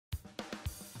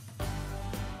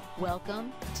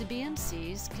Welcome to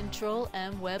BMC's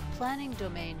Control-M Web Planning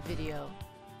Domain video.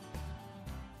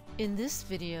 In this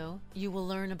video, you will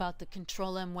learn about the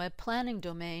Control-M Web Planning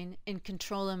domain in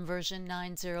Control-M version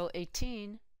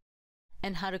 9.0.18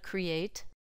 and how to create,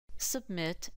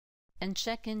 submit, and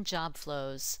check in job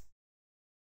flows.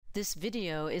 This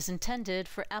video is intended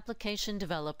for application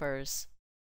developers.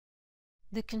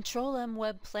 The Control-M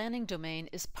Web Planning domain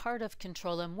is part of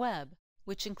Control-M Web,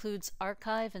 which includes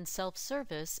archive and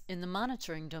self-service in the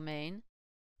monitoring domain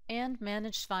and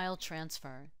managed file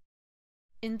transfer.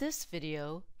 In this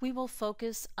video, we will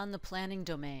focus on the planning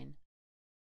domain.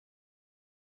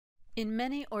 In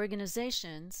many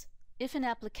organizations, if an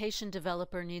application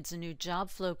developer needs a new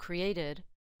job flow created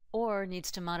or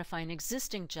needs to modify an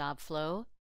existing job flow,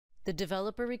 the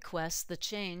developer requests the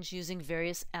change using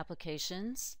various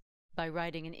applications, by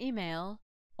writing an email,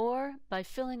 or by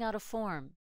filling out a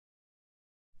form.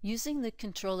 Using the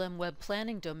Control-M Web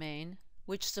Planning domain,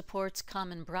 which supports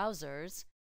common browsers,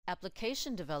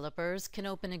 application developers can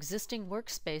open existing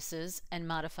workspaces and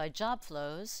modify job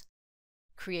flows,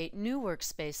 create new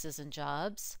workspaces and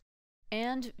jobs,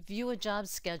 and view a job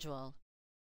schedule.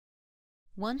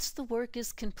 Once the work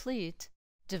is complete,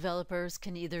 developers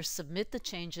can either submit the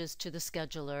changes to the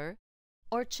scheduler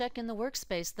or check in the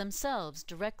workspace themselves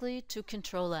directly to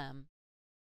Control-M.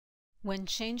 When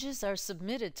changes are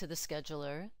submitted to the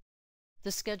scheduler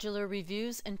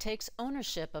reviews and takes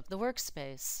ownership of the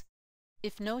workspace.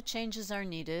 If no changes are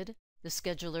needed, the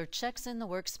scheduler checks in the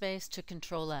workspace to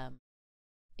Control-M.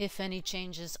 If any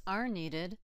changes are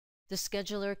needed, the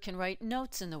scheduler can write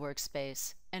notes in the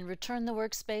workspace and return the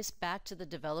workspace back to the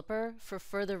developer for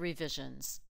further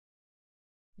revisions.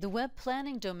 The Web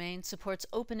Planning domain supports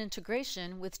open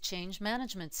integration with change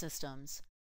management systems.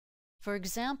 For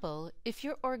example, if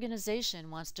your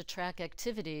organization wants to track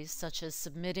activities such as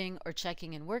submitting or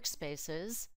checking in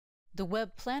workspaces, the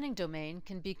Web Planning domain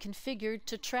can be configured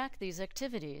to track these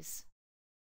activities.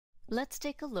 Let's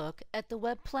take a look at the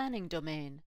Web Planning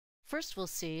domain. First, we'll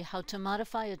see how to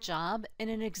modify a job in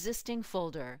an existing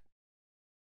folder.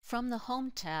 From the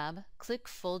Home tab, click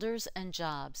Folders and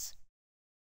Jobs.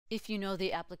 If you know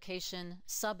the application,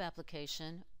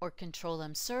 sub-application, or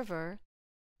Control-M server,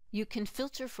 you can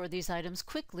filter for these items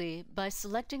quickly by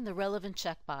selecting the relevant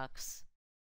checkbox.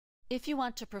 If you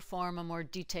want to perform a more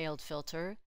detailed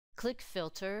filter, click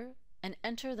Filter and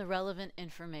enter the relevant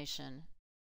information.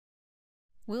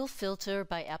 We'll filter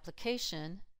by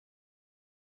application,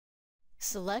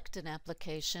 select an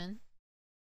application,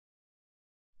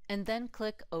 and then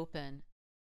click Open.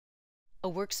 A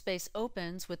workspace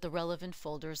opens with the relevant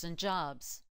folders and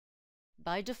jobs.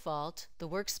 By default, the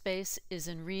workspace is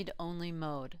in read-only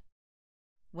mode.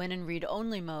 When in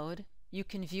read-only mode, you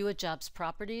can view a job's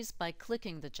properties by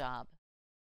clicking the job.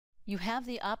 You have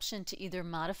the option to either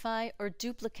modify or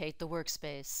duplicate the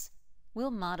workspace. We'll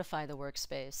modify the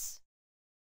workspace.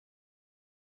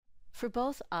 For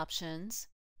both options,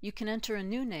 you can enter a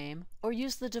new name or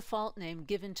use the default name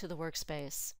given to the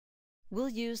workspace. We'll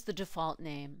use the default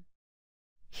name.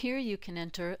 Here you can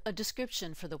enter a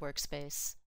description for the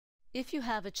workspace. If you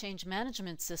have a change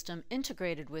management system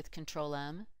integrated with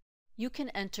Control-M, you can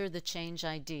enter the change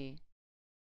ID.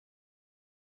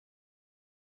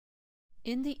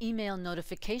 In the email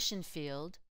notification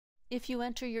field, if you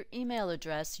enter your email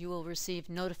address, you will receive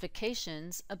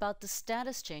notifications about the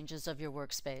status changes of your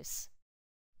workspace.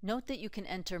 Note that you can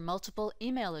enter multiple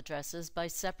email addresses by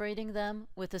separating them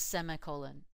with a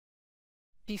semicolon.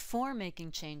 Before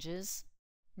making changes,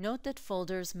 note that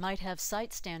folders might have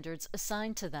site standards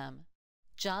assigned to them.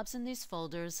 Jobs in these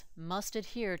folders must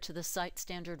adhere to the site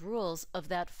standard rules of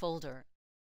that folder.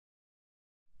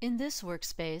 In this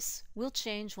workspace, we'll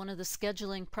change one of the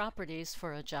scheduling properties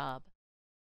for a job.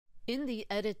 In the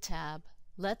Edit tab,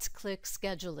 let's click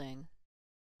Scheduling.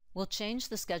 We'll change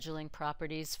the scheduling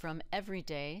properties from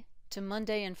Everyday to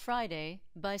Monday and Friday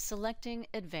by selecting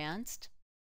Advanced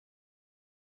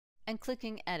and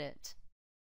clicking Edit.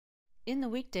 In the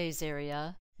Weekdays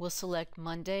area, we'll select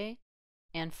Monday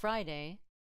and Friday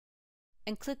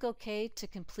and click OK to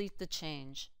complete the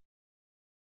change.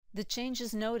 The change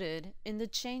is noted in the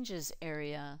Changes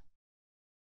area.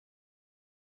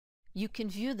 You can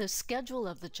view the schedule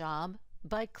of the job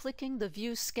by clicking the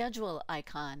View Schedule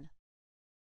icon.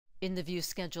 In the View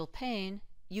Schedule pane,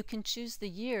 you can choose the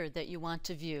year that you want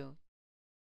to view.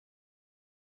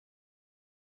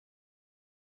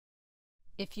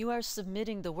 If you are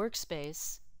submitting the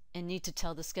workspace and need to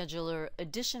tell the scheduler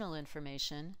additional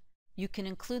information, you can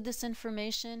include this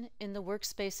information in the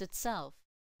workspace itself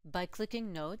by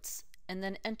clicking Notes and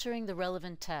then entering the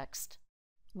relevant text.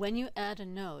 When you add a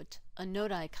note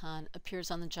icon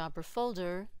appears on the job or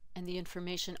folder and the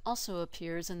information also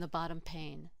appears in the bottom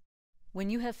pane. When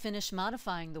you have finished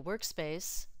modifying the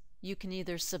workspace, you can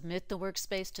either submit the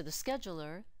workspace to the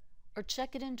scheduler or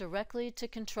check it in directly to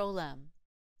Control-M.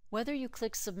 Whether you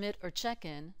click Submit or Check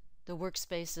In, the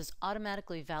workspace is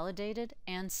automatically validated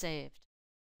and saved.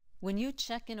 When you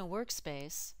check in a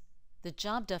workspace, the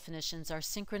job definitions are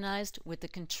synchronized with the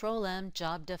Control-M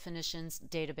Job Definitions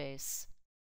database.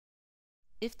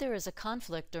 If there is a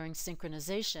conflict during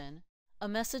synchronization, a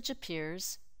message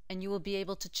appears and you will be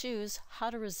able to choose how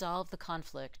to resolve the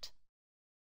conflict.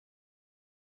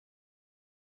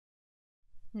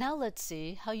 Now let's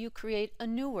see how you create a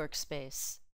new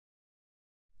workspace.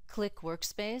 Click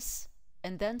Workspace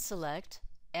and then select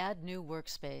Add New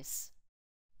Workspace.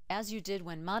 As you did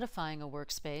when modifying a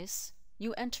workspace,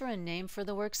 you enter a name for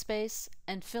the workspace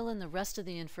and fill in the rest of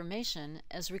the information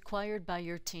as required by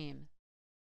your team.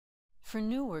 For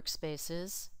new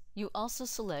workspaces, you also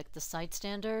select the site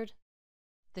standard,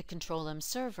 the Control-M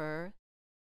server,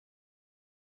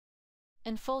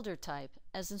 and folder type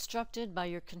as instructed by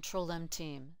your Control-M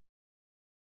team.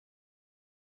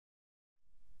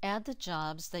 Add the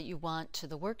jobs that you want to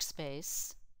the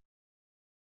workspace,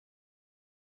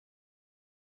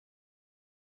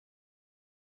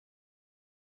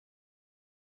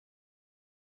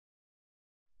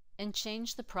 and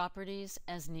change the properties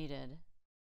as needed.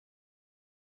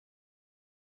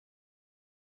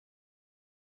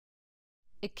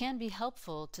 It can be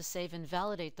helpful to save and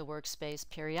validate the workspace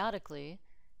periodically,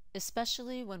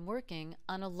 especially when working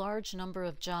on a large number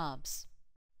of jobs.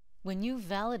 When you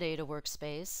validate a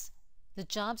workspace, the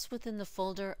jobs within the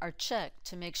folder are checked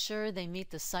to make sure they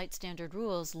meet the site standard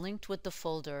rules linked with the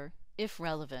folder, if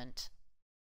relevant.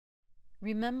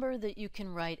 Remember that you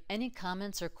can write any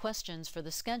comments or questions for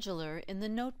the scheduler in the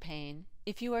Note pane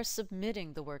if you are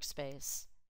submitting the workspace.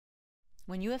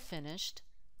 When you have finished,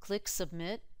 click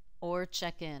Submit or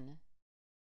Check In.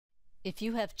 If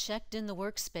you have checked in the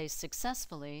workspace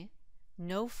successfully,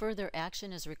 no further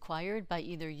action is required by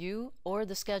either you or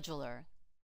the scheduler.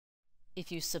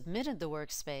 If you submitted the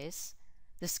workspace,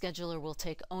 the scheduler will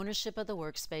take ownership of the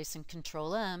workspace in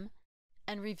Control-M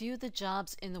and review the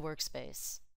jobs in the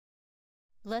workspace.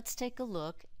 Let's take a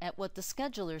look at what the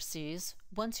scheduler sees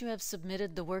once you have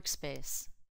submitted the workspace.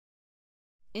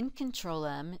 In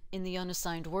Control-M, in the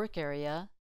Unassigned Work area,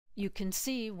 you can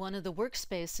see one of the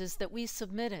workspaces that we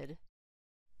submitted.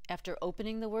 After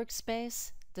opening the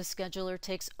workspace, the scheduler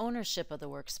takes ownership of the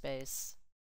workspace.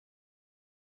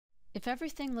 If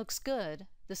everything looks good,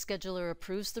 the scheduler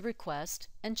approves the request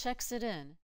and checks it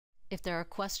in. If there are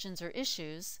questions or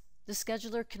issues, the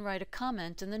scheduler can write a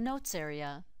comment in the Notes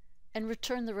area and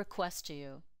return the request to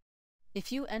you.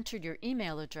 If you entered your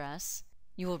email address,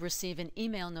 you will receive an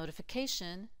email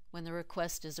notification when the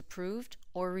request is approved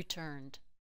or returned.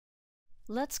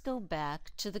 Let's go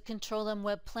back to the Control-M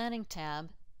Web Planning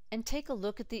tab and take a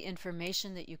look at the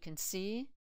information that you can see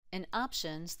and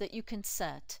options that you can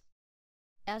set.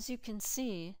 As you can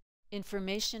see,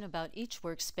 information about each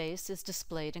workspace is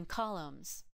displayed in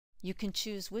columns. You can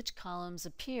choose which columns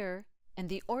appear and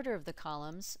the order of the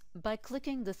columns by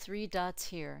clicking the three dots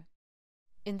here.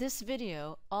 In this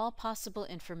video, all possible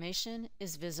information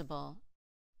is visible.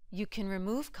 You can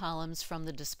remove columns from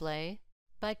the display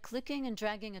by clicking and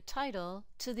dragging a title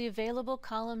to the Available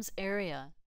Columns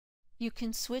area. You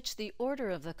can switch the order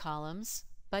of the columns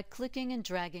by clicking and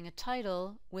dragging a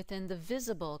title within the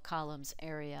Visible Columns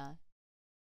area.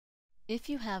 If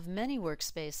you have many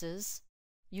workspaces,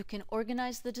 you can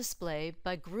organize the display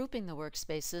by grouping the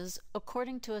workspaces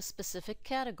according to a specific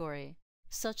category,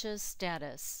 such as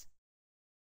status.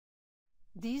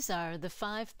 These are the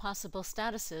 5 possible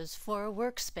statuses for a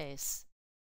workspace.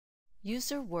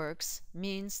 User Works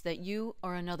means that you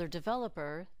or another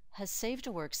developer has saved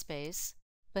a workspace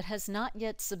but has not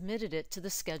yet submitted it to the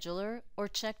scheduler or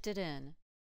checked it in.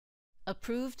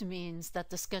 Approved means that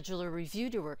the scheduler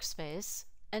reviewed your workspace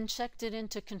and checked it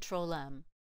into Control-M.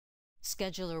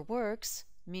 Scheduler Works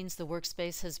means the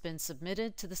workspace has been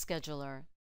submitted to the scheduler.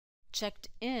 Checked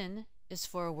in is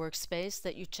for a workspace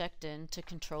that you checked in to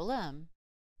Control-M.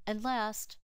 And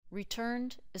last,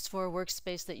 Returned is for a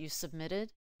workspace that you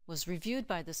submitted, was reviewed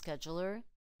by the scheduler,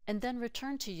 and then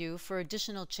returned to you for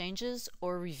additional changes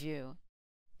or review.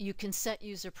 You can set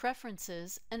user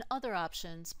preferences and other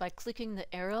options by clicking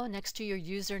the arrow next to your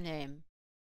username.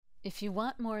 If you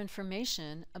want more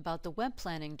information about the web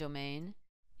planning domain,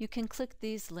 you can click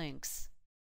these links.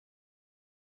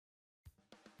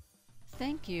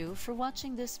 Thank you for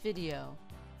watching this video.